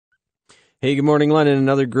Hey, good morning, London.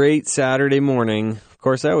 Another great Saturday morning. Of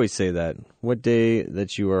course, I always say that. What day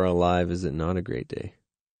that you are alive is it not a great day?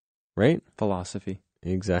 Right? Philosophy.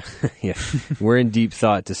 Exactly. Yeah. We're in deep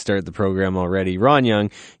thought to start the program already. Ron Young,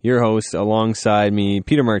 your host, alongside me,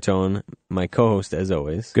 Peter Martone, my co-host as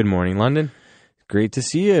always. Good morning, London. Great to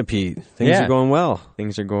see you, Pete. Things are going well.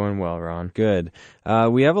 Things are going well, Ron. Good.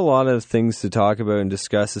 We have a lot of things to talk about and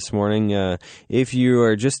discuss this morning. If you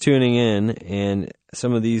are just tuning in and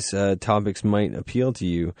some of these topics might appeal to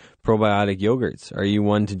you, probiotic yogurts. Are you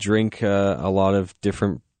one to drink a lot of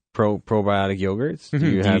different probiotic yogurts?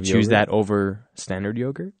 Do you choose that over standard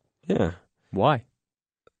yogurt? Yeah. Why?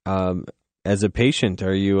 As a patient,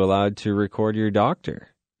 are you allowed to record your doctor?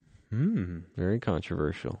 Very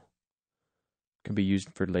controversial. Could be used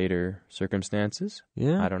for later circumstances.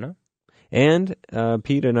 Yeah. I don't know. And,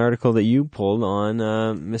 Pete, an article that you pulled on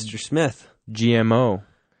Mr. Smith. GMO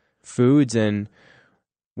foods and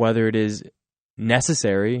whether it is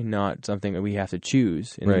necessary, not something that we have to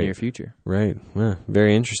choose in the near future. Right. Yeah,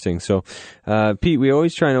 very interesting. So, Pete, we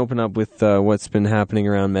always try and open up with what's been happening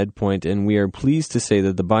around MedPoint, and we are pleased to say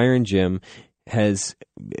that the Byron Gym has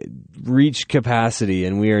reached capacity,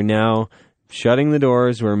 and we are now shutting the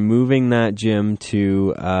doors. We're moving that gym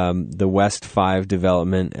to the West 5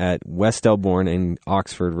 development at West Elborn and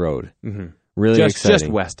Oxford Road. Mm-hmm. Really exciting.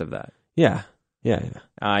 Just west of that. Yeah.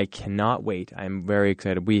 I cannot wait. I'm very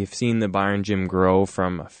excited. We've seen the Byron Gym grow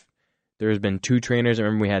from... There's been 2 trainers. I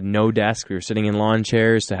remember we had no desk. We were sitting in lawn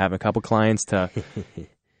chairs to have a couple clients to...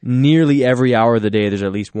 Nearly every hour of the day, there's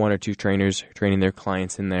at least 1 or 2 trainers training their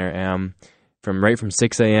clients in there. From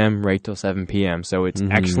 6 a.m. right till 7 p.m. So it's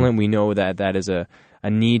excellent. We know that is a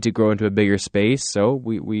need to grow into a bigger space. So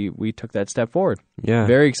we took that step forward. Yeah.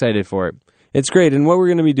 Very excited for it. It's great. And what we're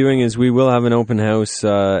going to be doing is we will have an open house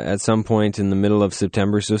at some point in the middle of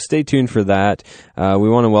September. So stay tuned for that. We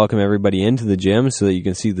want to welcome everybody into the gym so that you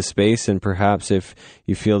can see the space. And perhaps if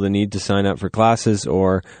you feel the need to sign up for classes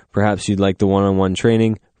or perhaps you'd like the one-on-one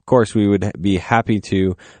training, of course, we would be happy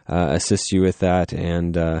to assist you with that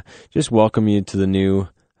and just welcome you to the new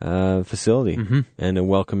facility and a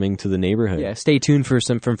welcoming to the neighborhood. Yeah, stay tuned for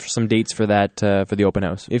some dates for that for the open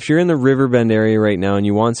house. If you're in the Riverbend area right now and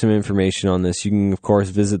you want some information on this, you can, of course,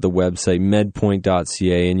 visit the website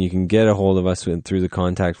medpoint.ca and you can get a hold of us through the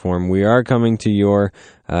contact form. We are coming to your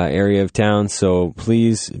area of town, so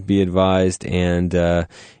please be advised and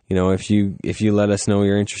if you let us know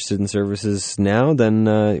you're interested in services now,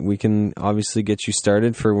 then we can obviously get you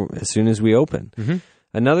started for as soon as we open. Mm-hmm.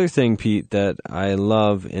 Another thing, Pete, that I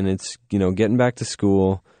love, and it's getting back to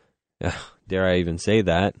school. Dare I even say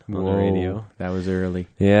that on the radio? That was early.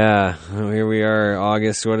 Yeah, here we are,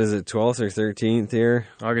 August. What is it, 12th or 13th here?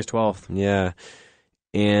 August 12th. Yeah,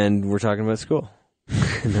 and we're talking about school.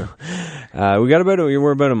 No,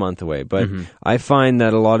 we're about a month away, but I find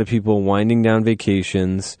that a lot of people winding down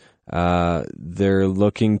vacations, they're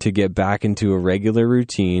looking to get back into a regular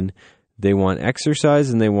routine. They want exercise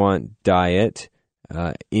and they want diet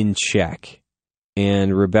in check.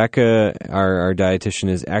 And Rebecca, our dietitian,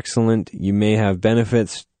 is excellent. You may have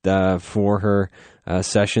benefits for her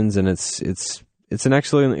sessions, and it's an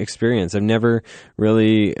excellent experience. I've never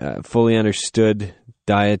really fully understood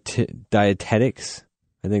dietetics.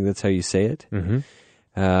 I think that's how you say it.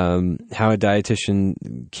 How a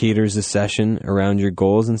dietitian caters a session around your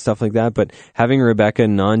goals and stuff like that. But having Rebecca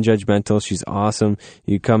non-judgmental, she's awesome.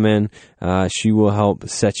 You come in, she will help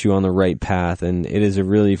set you on the right path, and it is a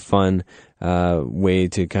really fun way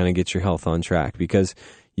to kind of get your health on track because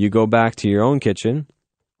you go back to your own kitchen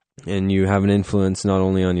and you have an influence not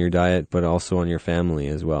only on your diet but also on your family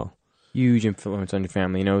as well. Huge influence on your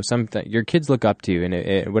family. Your kids look up to you,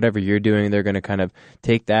 and whatever you're doing, they're going to kind of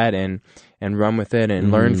take that and run with it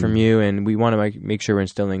and learn from you. And we want to make sure we're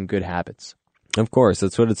instilling good habits. Of course,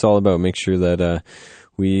 that's what it's all about. Make sure that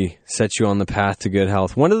we set you on the path to good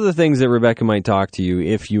health. One of the things that Rebecca might talk to you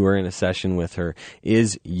if you were in a session with her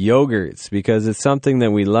is yogurts, because it's something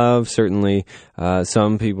that we love. Certainly,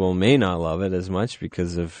 some people may not love it as much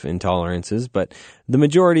because of intolerances, but the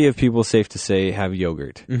majority of people, safe to say, have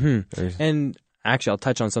yogurt. And actually, I'll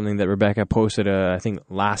touch on something that Rebecca posted, I think,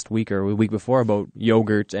 last week or a week before about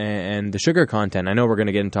yogurt and the sugar content. I know we're going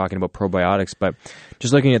to get into talking about probiotics, but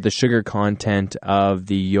just looking at the sugar content of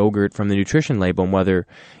the yogurt from the nutrition label and whether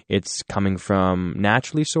it's coming from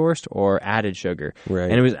naturally sourced or added sugar. Right.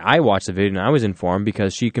 And I watched the video and I was informed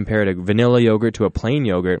because she compared a vanilla yogurt to a plain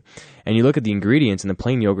yogurt. And you look at the ingredients and the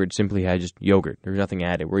plain yogurt simply had just yogurt. There was nothing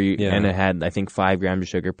added. And it had, I think, 5 grams of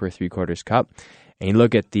sugar per 3/4 cup. And you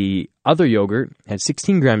look at the other yogurt, it had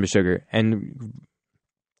 16 grams of sugar. And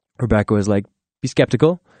Rebecca was like, be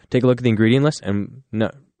skeptical. Take a look at the ingredient list. And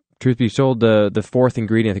no, truth be told, the fourth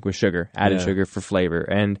ingredient I think was sugar, added sugar for flavor,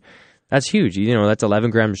 and that's huge. You know, that's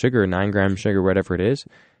 11 grams of sugar or 9 grams of sugar, whatever it is,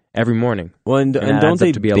 every morning. Well, and don't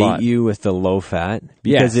they bait you with the low fat?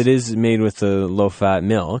 Because it is made with the low fat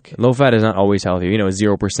milk. Low fat is not always healthier. You know,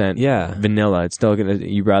 0% vanilla. It's still gonna.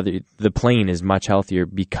 The plain is much healthier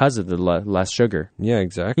because of the less sugar. Yeah,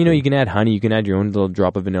 exactly. You know, you can add honey. You can add your own little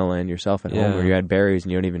drop of vanilla in yourself at home, or you add berries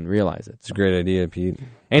and you don't even realize it. It's a great idea, Pete.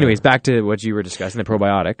 Anyways, back to what you were discussing, the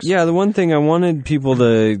probiotics. Yeah, the one thing I wanted people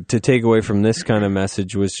to take away from this kind of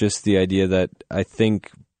message was just the idea that I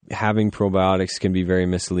think having probiotics can be very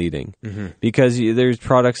misleading because there's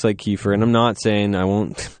products like kefir, and I'm not saying I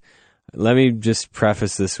won't. Let me just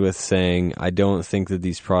preface this with saying I don't think that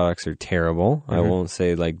these products are terrible. I won't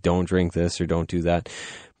say like don't drink this or don't do that.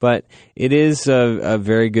 But it is a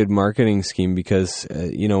very good marketing scheme because,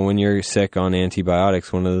 you know, when you're sick on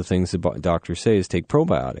antibiotics, one of the things the doctors say is take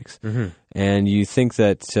probiotics. And you think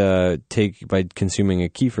that by consuming a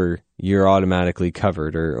kefir, you're automatically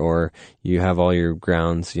covered or you have all your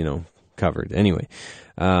grounds, you know, covered. Anyway,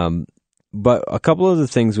 but a couple of the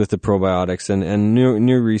things with the probiotics and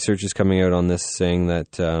new research is coming out on this saying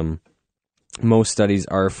that most studies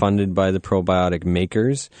are funded by the probiotic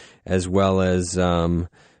makers as well as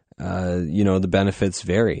you know, the benefits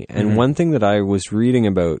vary. And one thing that I was reading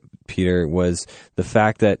about, Peter, was the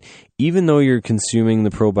fact that even though you're consuming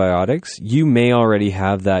the probiotics, you may already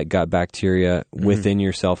have that gut bacteria within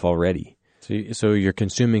yourself already. So you're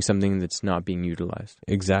consuming something that's not being utilized.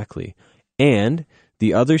 Exactly. And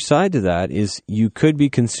the other side to that is you could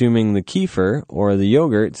be consuming the kefir or the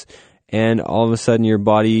yogurts, and all of a sudden your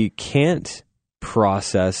body can't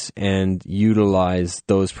process and utilize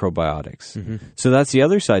those probiotics. So that's the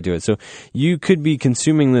other side to it. So you could be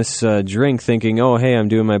consuming this drink thinking, oh, hey, I'm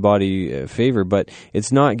doing my body a favor, but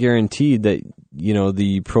it's not guaranteed that, you know,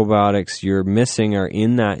 the probiotics you're missing are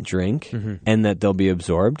in that drink and that they'll be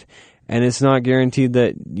absorbed. And it's not guaranteed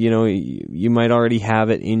that, you know, you might already have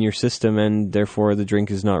it in your system and therefore the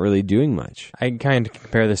drink is not really doing much. I kind of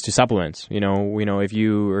compare this to supplements. You know, if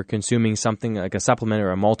you are consuming something like a supplement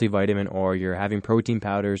or a multivitamin or you're having protein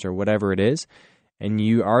powders or whatever it is, and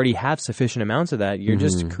you already have sufficient amounts of that, you're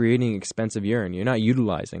just creating expensive urine. You're not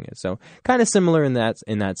utilizing it. So kind of similar in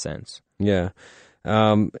that sense. Yeah.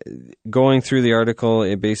 Going through the article,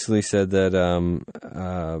 it basically said that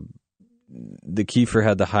the kefir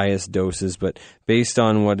had the highest doses, but based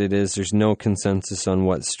on what it is, there's no consensus on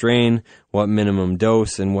what strain, what minimum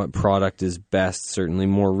dose, and what product is best. Certainly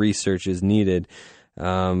more research is needed,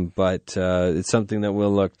 but it's something that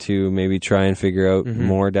we'll look to maybe try and figure out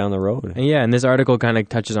more down the road. Yeah, and this article kind of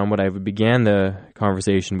touches on what I began the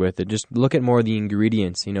conversation with. Just look at more of the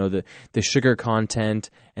ingredients, you know, the sugar content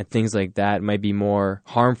and things like that might be more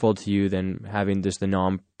harmful to you than having just the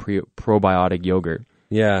non-probiotic yogurt.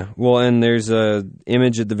 Yeah, well, and there's a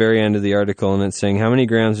image at the very end of the article, and it's saying, how many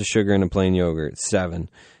grams of sugar in a plain yogurt? 7.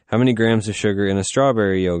 How many grams of sugar in a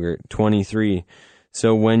strawberry yogurt? 23.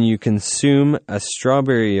 So when you consume a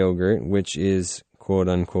strawberry yogurt, which is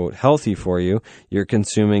quote-unquote healthy for you, you're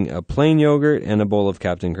consuming a plain yogurt and a bowl of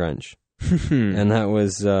Captain Crunch. And that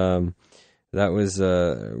was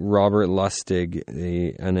Robert Lustig,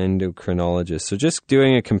 an endocrinologist. So just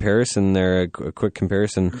doing a comparison there, a quick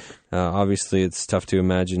comparison. Obviously, it's tough to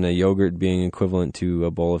imagine a yogurt being equivalent to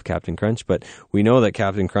a bowl of Captain Crunch, but we know that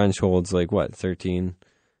Captain Crunch holds 13,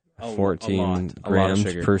 14 grams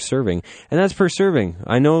per serving. And that's per serving.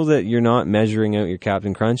 I know that you're not measuring out your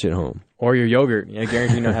Captain Crunch at home. Or your yogurt. I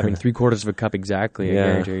guarantee you're not having 3/4 of a cup exactly. I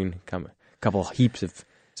guarantee you can a couple heaps of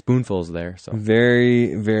spoonfuls there. So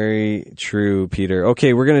very, very true, Peter.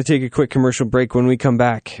 Okay, we're going to take a quick commercial break. When we come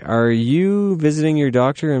back, are you visiting your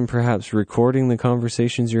doctor and perhaps recording the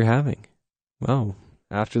conversations you're having? Well,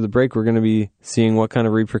 after the break, we're going to be seeing what kind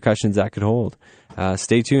of repercussions that could hold.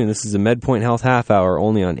 Stay tuned. This is the MedPoint Health Half Hour,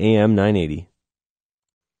 only on AM 980.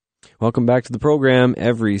 Welcome back to the program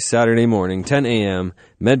every Saturday morning, 10 a.m.,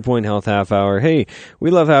 MedPoint Health Half Hour. Hey,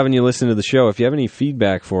 we love having you listen to the show. If you have any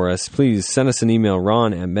feedback for us, please send us an email,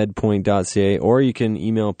 ron@medpoint.ca, or you can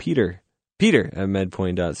email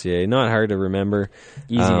peter@medpoint.ca. Not hard to remember.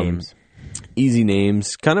 Easy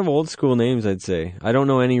names. Kind of old school names, I'd say. I don't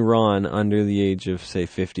know any Ron under the age of, say,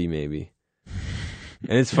 50 maybe.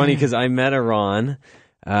 And it's funny because I met a Ron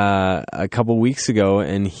a couple weeks ago,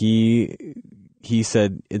 and he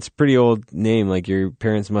said, it's a pretty old name, like your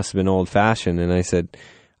parents must have been old-fashioned. And I said,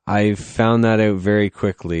 I found that out very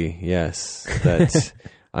quickly, yes, that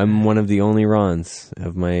I'm one of the only Rons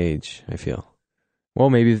of my age, I feel. Well,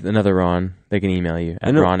 maybe another Ron, they can email you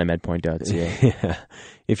at ron@medpoint.ca. Yeah.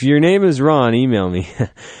 If your name is Ron, email me.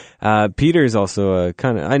 Peter's also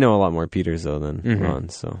I know a lot more Peters, though, than Ron,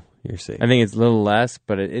 so you're safe. I think it's a little less,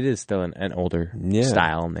 but it is still an older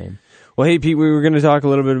style name. Well, hey, Pete, we were going to talk a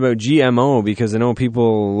little bit about GMO because I know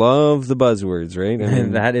people love the buzzwords, right? I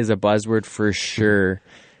mean, that is a buzzword for sure.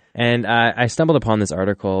 And I stumbled upon this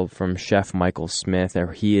article from Chef Michael Smith,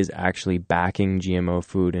 where he is actually backing GMO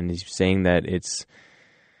food, and he's saying that it's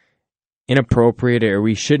inappropriate, or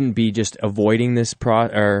we shouldn't be just avoiding this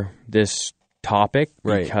this topic,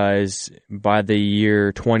 right, because by the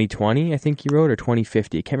year 2020, I think he wrote, or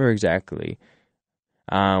 2050, I can't remember exactly,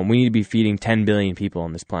 we need to be feeding 10 billion people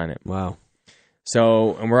on this planet. Wow.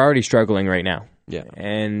 So, and we're already struggling right now. Yeah.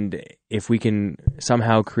 And if we can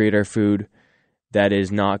somehow create our food that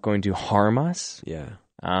is not going to harm us,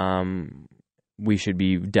 we should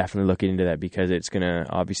be definitely looking into that, because it's going to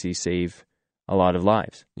obviously save a lot of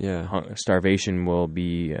lives. Yeah. Starvation will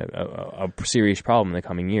be a serious problem in the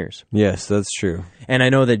coming years. Yes, that's true. And I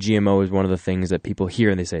know that GMO is one of the things that people hear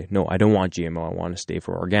and they say, no, I don't want GMO. I want to stay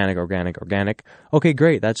for organic. Okay,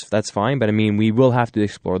 great. That's fine. But I mean, we will have to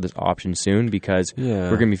explore this option soon, because we're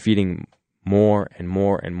going to be feeding more and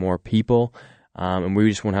more and more people, and we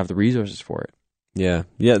just won't have the resources for it. Yeah,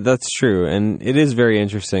 that's true. And it is very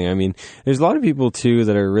interesting. I mean, there's a lot of people, too,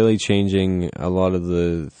 that are really changing a lot of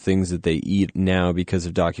the things that they eat now because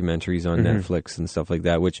of documentaries on Netflix and stuff like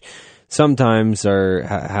that, which sometimes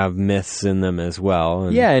have myths in them as well.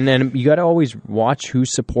 And then you got to always watch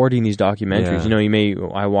who's supporting these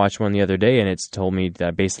documentaries. I watched one the other day, and it's told me that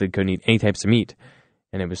I basically couldn't eat any types of meat.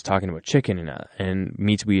 And it was talking about chicken and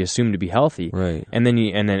meats we assume to be healthy, right? And then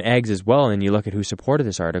eggs as well. And you look at who supported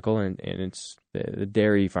this article, and it's the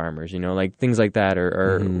dairy farmers, like things like that,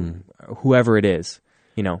 or whoever it is,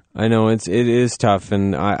 I know it is tough,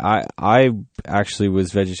 and I actually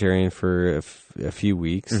was vegetarian for a few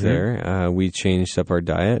weeks there. We changed up our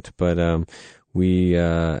diet, but we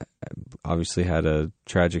obviously had a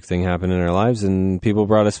tragic thing happen in our lives, and people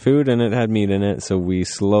brought us food, and it had meat in it, so we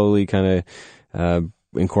slowly kind of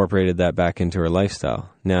incorporated that back into our lifestyle.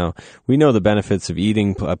 Now, we know the benefits of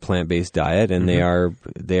eating a plant-based diet, and they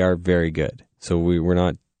are very good. So we're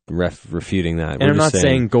not refuting that. And I'm not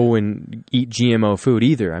saying go and eat GMO food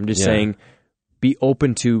either. I'm just saying be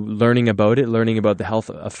open to learning about it, learning about the health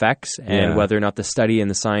effects, and whether or not the study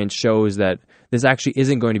and the science shows that this actually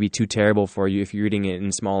isn't going to be too terrible for you if you're eating it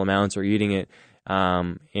in small amounts or eating it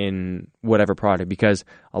in whatever product, because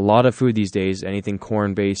a lot of food these days, anything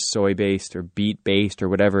corn-based, soy-based, or beet-based, or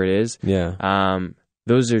whatever it is,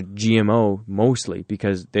 those are GMO mostly,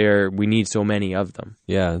 because we need so many of them.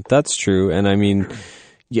 Yeah, that's true. And I mean,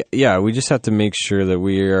 we just have to make sure that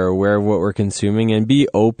we are aware of what we're consuming and be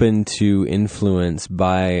open to influence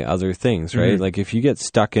by other things, right? Like if you get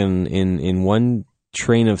stuck in one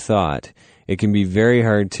train of thought, it can be very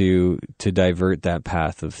hard to divert that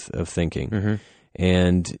path of thinking.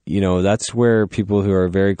 And, that's where people who are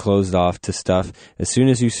very closed off to stuff, as soon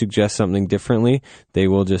as you suggest something differently, they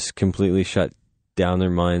will just completely shut down their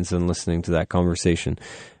minds and listening to that conversation.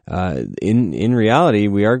 In reality,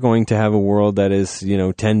 we are going to have a world that is,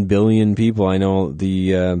 10 billion people. I know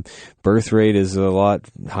the birth rate is a lot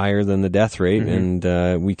higher than the death rate,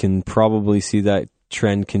 and we can probably see that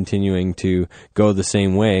trend continuing to go the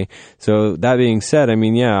same way. So that being said, I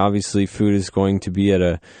mean, obviously food is going to be at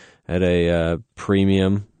a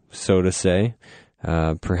premium, so to say.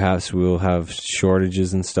 Perhaps we'll have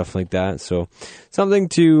shortages and stuff like that. So something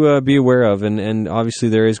to be aware of. And obviously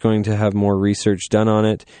there is going to have more research done on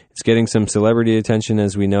it. It's getting some celebrity attention,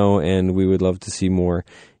 as we know, and we would love to see more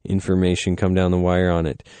information come down the wire on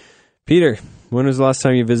it. Peter, when was the last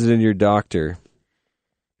time you visited your doctor?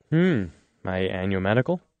 My annual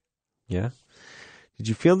medical? Yeah. Did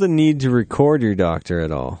you feel the need to record your doctor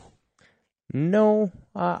at all? No,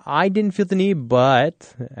 I didn't feel the need,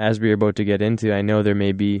 but as we're about to get into, I know there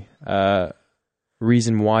may be a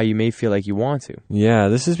reason why you may feel like you want to. Yeah,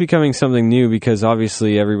 this is becoming something new because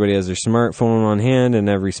obviously everybody has their smartphone on hand and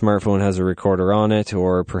every smartphone has a recorder on it,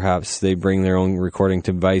 or perhaps they bring their own recording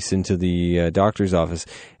device into the doctor's office.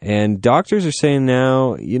 And doctors are saying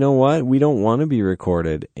now, you know what, we don't want to be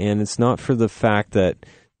recorded. And it's not for the fact that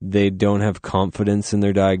they don't have confidence in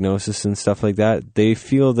their diagnosis and stuff like that. They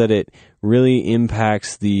feel that it really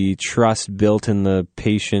impacts the trust built in the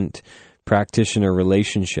patient-practitioner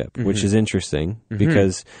relationship, which is interesting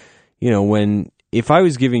because, if I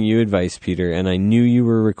was giving you advice, Peter, and I knew you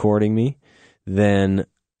were recording me, then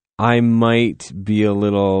I might be a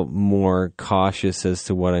little more cautious as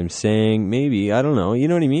to what I'm saying. Maybe. I don't know. You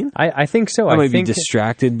know what I mean? I think so. I might be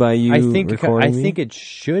distracted by you recording me. I think it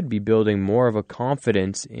should be building more of a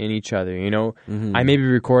confidence in each other. I may be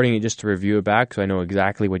recording it just to review it back so I know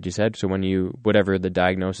exactly what you said. So when whatever the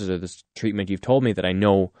diagnosis or this treatment you've told me, that I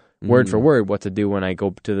know word for word what to do when I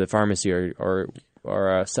go to the pharmacy or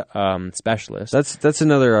a specialist. That's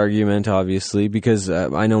another argument, obviously, because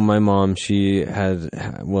I know my mom. She has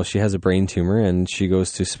a brain tumor, and she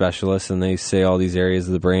goes to specialists, and they say all these areas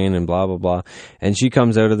of the brain and blah blah blah, and she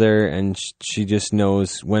comes out of there and she just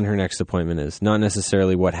knows when her next appointment is, not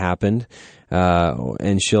necessarily what happened.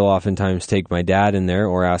 And she'll oftentimes take my dad in there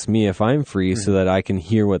or ask me if I'm free so that I can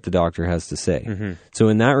hear what the doctor has to say. So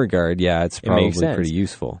in that regard, yeah, it's probably pretty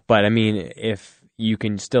useful. But I mean, if you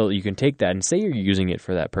can take that and say you're using it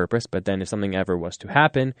for that purpose, but then if something ever was to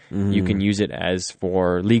happen, you can use it as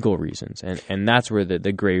for legal reasons, and that's where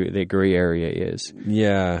the gray area is.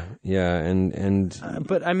 Yeah, and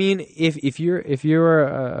but I mean, if you're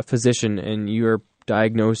a physician and you're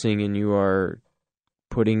diagnosing and you are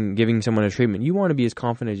giving someone a treatment, you want to be as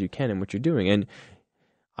confident as you can in what you're doing, and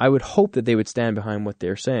I would hope that they would stand behind what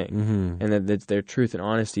they're saying, and that that's their truth and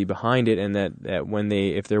honesty behind it, and that when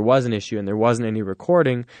if there was an issue and there wasn't any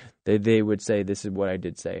recording, they would say, this is what I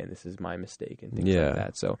did say, and this is my mistake, and things like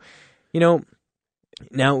that. So,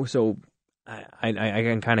 now, I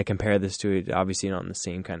can kind of compare this to it, obviously not in the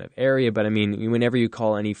same kind of area, but I mean, whenever you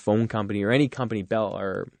call any phone company or any company, Bell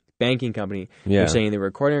or banking company, they're saying they're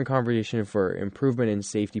recording a conversation for improvement in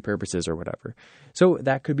safety purposes or whatever. So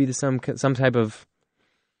that could be some type of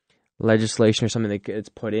legislation or something that it's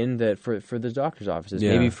put in that for the doctor's offices,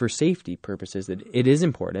 maybe for safety purposes, that it is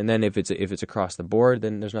important. And then if it's across the board,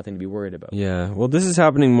 then there's nothing to be worried about. Yeah, well, this is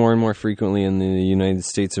happening more and more frequently in the United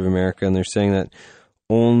States of America, and they're saying that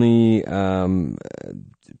only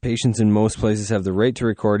patients in most places have the right to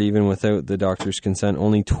record even without the doctor's consent.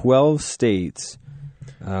 Only 12 states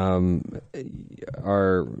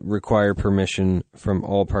require permission from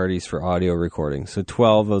all parties for audio recording. So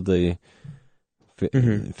 12 of the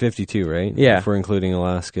 52, right? Yeah. If we're including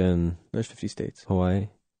Alaska and... There's 50 states. Hawaii?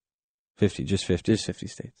 50, just 50? Just 50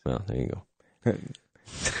 states. Well, there you go.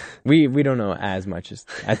 We don't know as much as...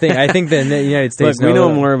 I think the United States Look, we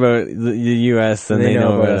know more about the U.S. than they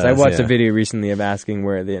know about us. I watched a video recently of asking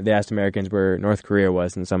where they asked Americans where North Korea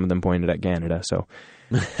was, and some of them pointed at Canada, so...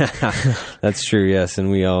 That's true, yes,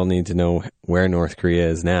 and we all need to know where North Korea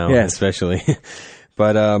is now, especially...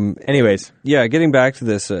 But anyways, getting back to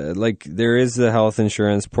this, there is the Health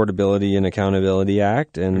Insurance Portability and Accountability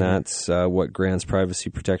Act, and that's what grants privacy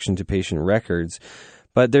protection to patient records.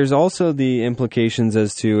 But there's also the implications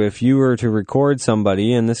as to if you were to record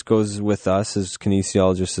somebody, and this goes with us as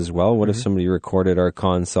kinesiologists as well. What if somebody recorded our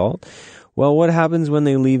consult? Well, what happens when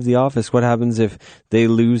they leave the office? What happens if they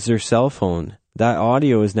lose their cell phone? That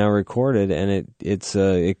audio is now recorded, and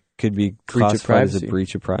it could be classified as a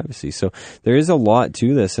breach of privacy. So there is a lot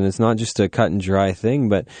to this, and it's not just a cut and dry thing.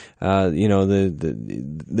 But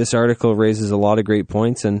this article raises a lot of great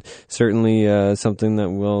points, and certainly something that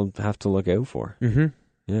we'll have to look out for.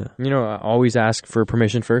 Yeah, always ask for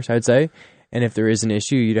permission first, I'd say, and if there is an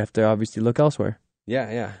issue, you'd have to obviously look elsewhere.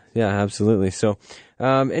 Yeah, absolutely. So,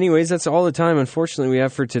 anyways, that's all the time, unfortunately, we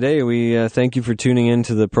have for today. We thank you for tuning in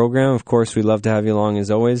to the program. Of course, we'd love to have you along as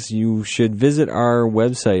always. You should visit our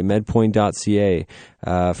website, medpoint.ca,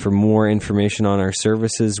 for more information on our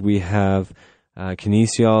services. We have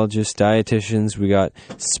kinesiologists, dietitians, we got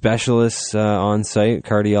specialists on site,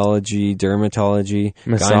 cardiology, dermatology,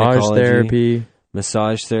 massage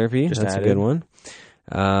therapy. That's a good one.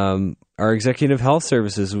 Our executive health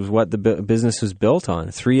services was what the business was built on.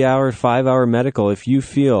 3-hour, 5-hour medical. If you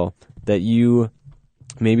feel that you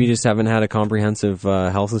maybe just haven't had a comprehensive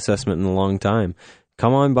health assessment in a long time,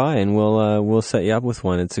 come on by and we'll set you up with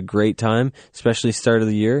one. It's a great time, especially start of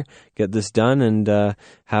the year. Get this done and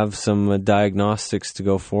have some diagnostics to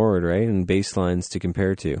go forward, right? And baselines to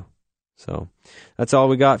compare to. So that's all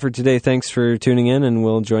we got for today. Thanks for tuning in, and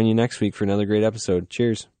we'll join you next week for another great episode.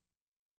 Cheers.